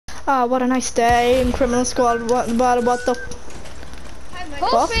Ah, what a nice day in Criminal Squad. What the?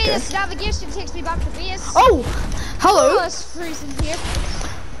 Hopefully this navigation takes me back to base. Oh, hello. Oh, it's freezing here.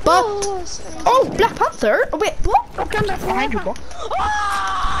 But Oh, Black Panther. Oh, wait, what? Okay, that's behind you, bro.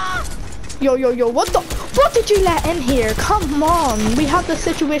 Yo, what the? What did you let in here? Come on, we had the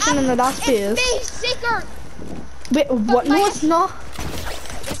situation in the last base. It's me, Seeker. Wait, what? No, it's not.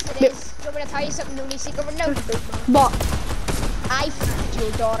 Yes, it is. I'm gonna tell you something, Looney Seeker. But no, But I f***ed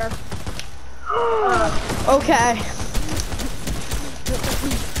your daughter. okay.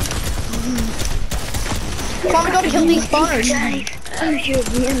 Come on, we gotta kill these spawners. I'm sure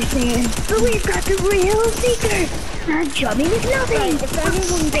we understand, but we've got the real Seeker. Not jumping is nothing. If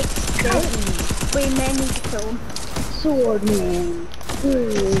everyone gets killed, we may need to kill him. Swordman.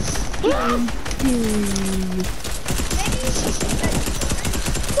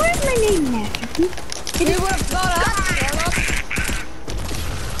 Where's my name, Master? You would have got up.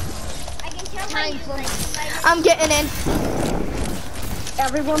 I can tell time for I'm getting in.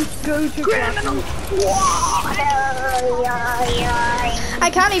 Everyone go to criminal. I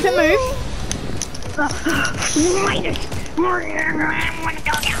can't even move.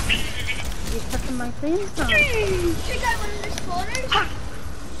 You're touching my face now. Check out one of the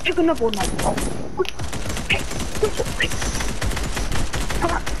spawners. Pick another one, Mike.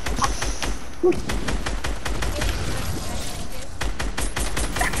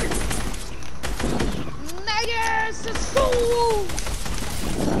 Nighters to school.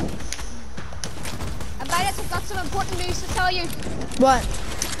 I might have got some important news to tell you. What?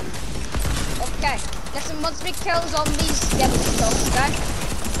 Okay, get some must-be kills on these stuff, okay?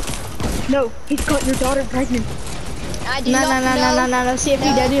 No, he's got your daughter pregnant. I do not know. No. See if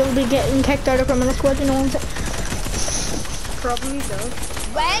he did, he'll be getting kicked out of Criminal Squad, you know what I'm saying? Probably so.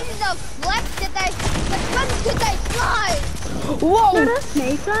 When the flip did they fly? Whoa!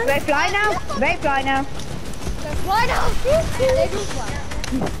 They fly now. They fly now. They fly now. They do fly.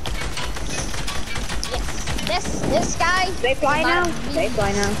 Yes, this guy. They fly now. They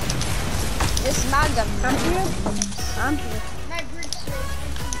fly now. This man. I'm here.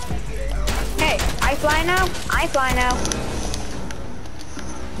 Hey, I fly now. I fly now.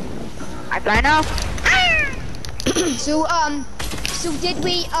 I fly now. So did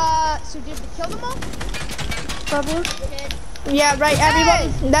we kill them all? Bubbles. Yeah, right,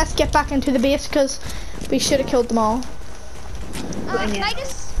 everyone, let's get back into the base because we should have killed them all.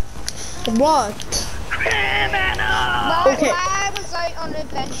 Midas? What? Well, Okay. I was out on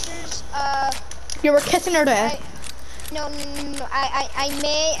adventures. You were kissing her death. No, I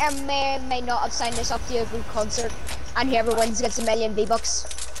may or may not have signed this up to a group concert, and whoever wins gets $1 million V-Bucks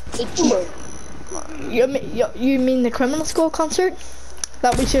each. You mean the Criminal School concert?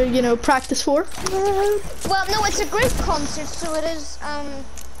 That we should, you know, practice for? Well, no, it's a group concert, so it is,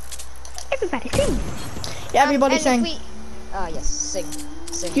 Everybody sing. Yeah, everybody and sing. Yes, sing.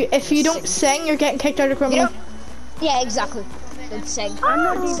 If you don't sing, you're getting kicked out of Criminal. Yeah, exactly. Then sing. I'm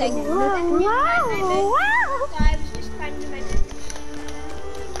not sing. Wow.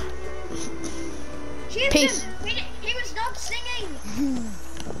 Peace. He was not singing.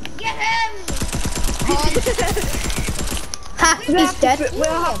 Get him. Ha, he's dead.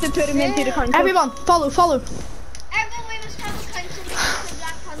 We'll have to put him into the concert. Everyone, follow. Everyone, we must have a council meeting for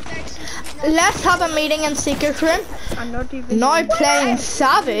Black Panther. Let's have a meeting in Secret Room. I'm not even. Now playing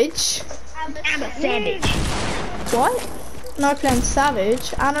Savage. I'm a savage. What? Now playing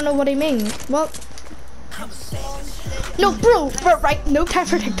Savage? I don't know what he means. Well, no, bro, right, no time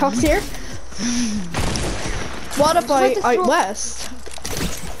for TikToks here. What about out west?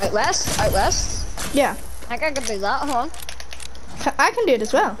 Out west? Yeah, I think I can do that, huh? I can do it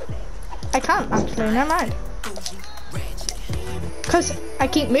as well. I can't actually, never mind. Cause I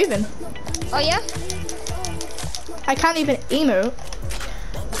keep moving. Oh yeah? I can't even emote.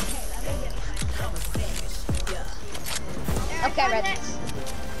 Okay, ready.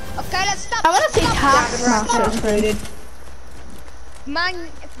 Okay, let's stop. I wanna see Taskmaster.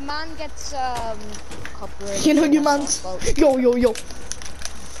 If man gets copyright. You know you mans. Yo.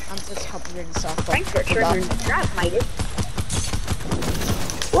 I'm just copyright softball. Thanks for triggering the trap, Midas.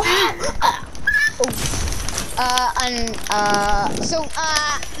 So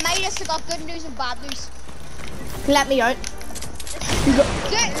Midas got good news and bad news. Let me out.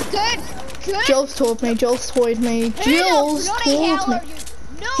 Good. Jules told me. Jules told me.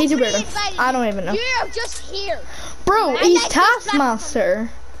 He's a weirdo. I don't even know. You're just here. Bro, I he's like Taskmaster.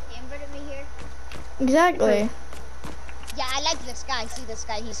 He invited me here. Exactly. Yeah, I like this guy. See this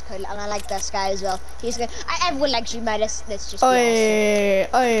guy, he's cool, and I like this guy as well. He's good. Everyone likes you, Midas. Let's just be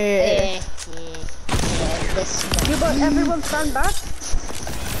honest. Oi. This guy. You got everyone stand back.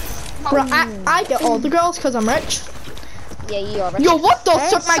 Bro, I get all the girls because I'm rich. Yeah, you are. Yo, what the?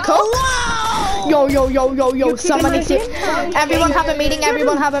 Suck my cock? Yo, somebody say, everyone have a meeting,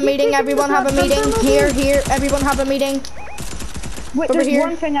 everyone have a meeting, everyone have a meeting. Here, everyone have a meeting. Wait, Over there's here.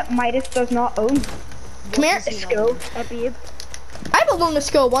 one thing that Midas does not own. Come here. A skull. A babe. I will own the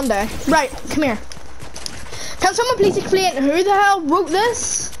skull one day. Right, come here. Can someone please explain who the hell wrote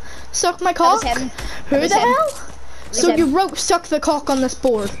this? Suck my cock? That was him. Who was the him. hell? So him. you wrote suck the cock on this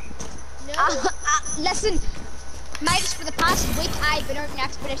board. Listen, Midas, for the past week, I've been on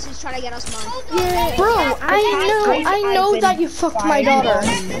expeditions trying to get us money. Yeah. Bro, I know that you fucked my daughter.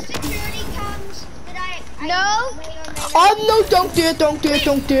 No. Oh no, don't do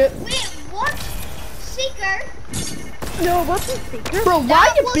it. Wait, what? Seeker? No, it wasn't Seeker. Bro, why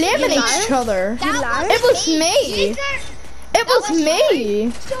are you was blaming me. each other? That It was me. Seeker? It was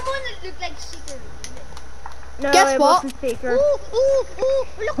me. Someone that looked like Seeker. No, Guess it what? wasn't Seeker.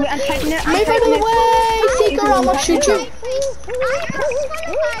 Look Wait, I'm taking it. I'm Move out taking of the way, Seeker, I'm gonna shoot you.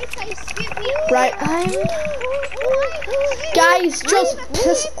 Right, guys, just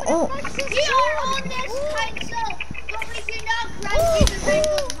piss off. We are on this council, but we do not grant you the rank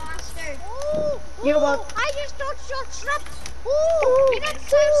of master. You what? I just don't shut up. You're not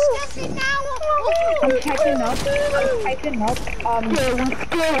so sketchy now. I'm typing up.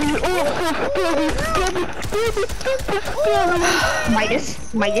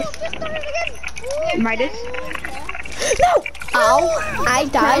 Midas. No! Ow! I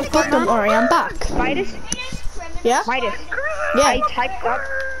died, but don't worry, I'm back. Midas. Yeah? Midas. Yeah. I typed up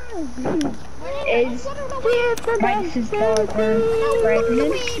is Midas's daughter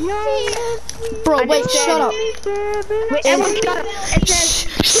pregnant? Bro, wait, shut up. Wait, everyone shut up. It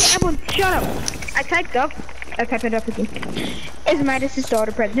says, everyone shut up. I typed it up again. Is Midas's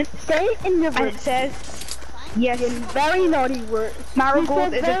daughter pregnant? Stay in the room. And it says, yes. Very naughty word.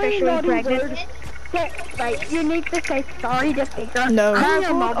 Marigold is officially pregnant. Right, you need to say sorry to Seeker. No.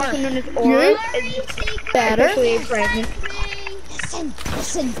 Marigold, also known as Aura, You is better. officially pregnant.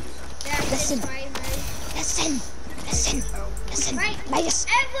 Listen. Midas.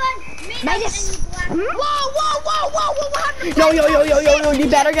 Midas. Whoa. Yo, you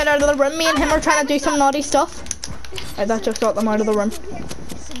better get out of the room. Me and him are trying to do some naughty stuff. That just got them out of the room.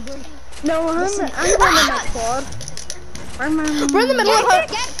 No, I'm going in my quad. We're in the middle of her.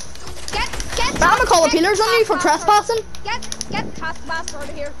 Get I'm gonna call the peelers on you for trespassing. Get Taskmaster out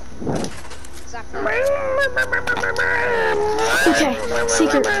of here. Exactly. Okay,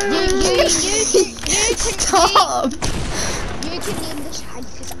 Seeker. You Stop. You can name the child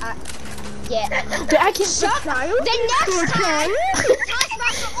because yeah. Dude, I can't. Shut up. The next time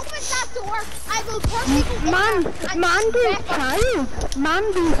Taskmaster opens that door, I will personally go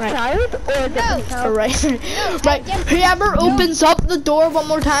child or No. Alright. Right. Whoever opens up the door one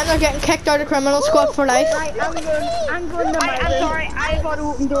more time, they're getting kicked out of criminal squad for life. Right, I'm going to my I'm sorry, I've got to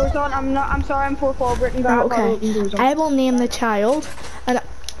open doors on. I'm sorry, I'm full forward Britain, but I've got to open doors on. I will name the child. And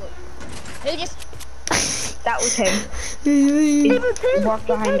Who just That was him. He walked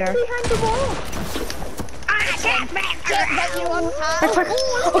behind her.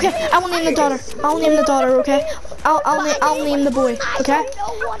 Okay, I will name the daughter. I'll name the daughter, okay? I'll name the boy, okay? I don't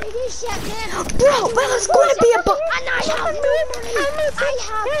know what it is yet, man. Bro, well it's gonna be a book. And I have no money.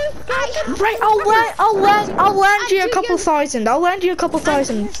 I have Right, I'll lend you a couple thousand. I'll lend you a couple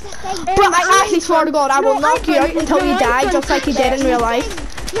thousand. Bro, I actually swear to God, I will knock you out until you die, just like you did in real life.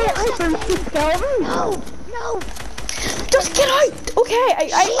 No. Just get out, okay?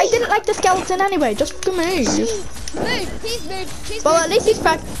 I didn't like the skeleton anyway. Just move. Please move. Well, at least he's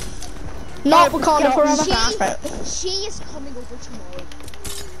back. Not Wakanda forever. Right. She is coming over tomorrow.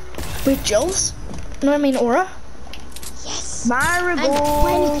 Wait, Jules? No, I mean Aura. Yes.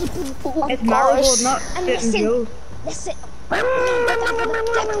 Marigold. It's Marigold, not And Jules. listen.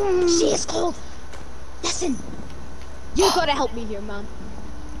 She is cold. Listen. You gotta help me here, man.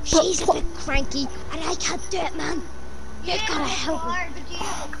 She's a bit cranky, and I can't do it, man. You gotta help me.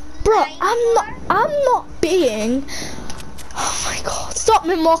 Bro, I'm not being. Oh my God! Stop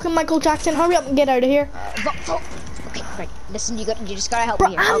me mocking Michael Jackson. Hurry up and get out of here. Okay, right. Listen, you just gotta help Bro,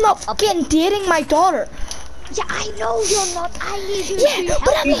 me here. I'm not fucking dating my daughter. Yeah, I know you're not. I need you Yeah, to help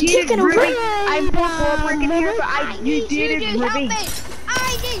but I'm me. not taking a risk. I'm full forward Britain here, but I you need you did to it, help Ruby. me.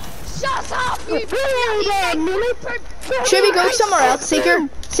 I need. Shut up, you. Should we go somewhere else, Seeker?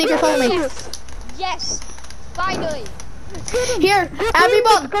 Seeker, follow me. Yes. Finally. Here,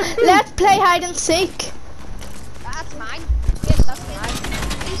 everyone, let's play hide and seek. That's mine. Yes, that's mine.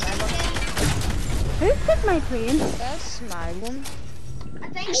 Who took my plane? That's smiling. I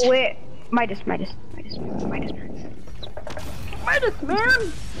think Wait, Midas. Midas,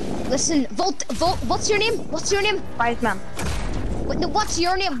 man. Listen, Volt, what's your name? What's your name? Midas, man. Wait, no, what's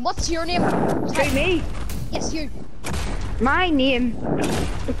your name? What's your name? Hey, me. Yes, you. My name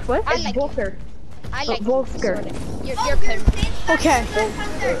is what? I It's like Volker. I like Volker. You're Vulgar, pin. bitch. Okay. Black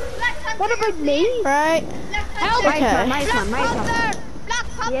Panther. Black Panther. What about me? Right. Black Help! Panther. Okay. Midas, man. Midas, man. Panther! Black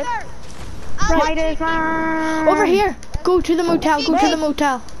Panther! Yep. Oh, Midas, man. Over here. Go to the motel. Go to the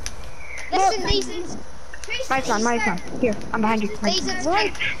motel. Listen, these. Midas, man. Midas, man. Here, I'm behind you. These.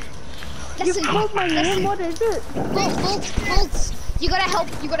 Right. You Listen, called my name. What is it? Bolts. You gotta help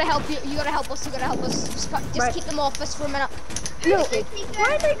us. You gotta help us. Just Right. keep them off us for a minute. No.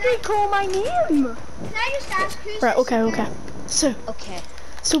 Why did they call my name? Can I just ask who's Right. the Okay. secret? Okay. So. Okay.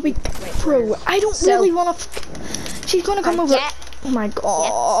 So we. Bro, I don't So- really want to. She's gonna come over. Get Oh my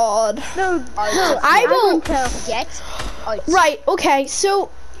god. No. I will. won't tell. out. Right. Okay. So.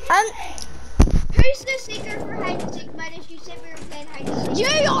 Who's the seeker for hide and seek? Midas, you said we were playing hide and seek.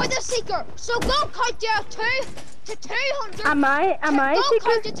 You are the seeker. So go count down 2 to 200. Am I Go a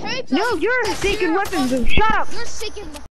count secret? to 2. No, you're plus seeking zero. weapons. Shut up. You're seeking.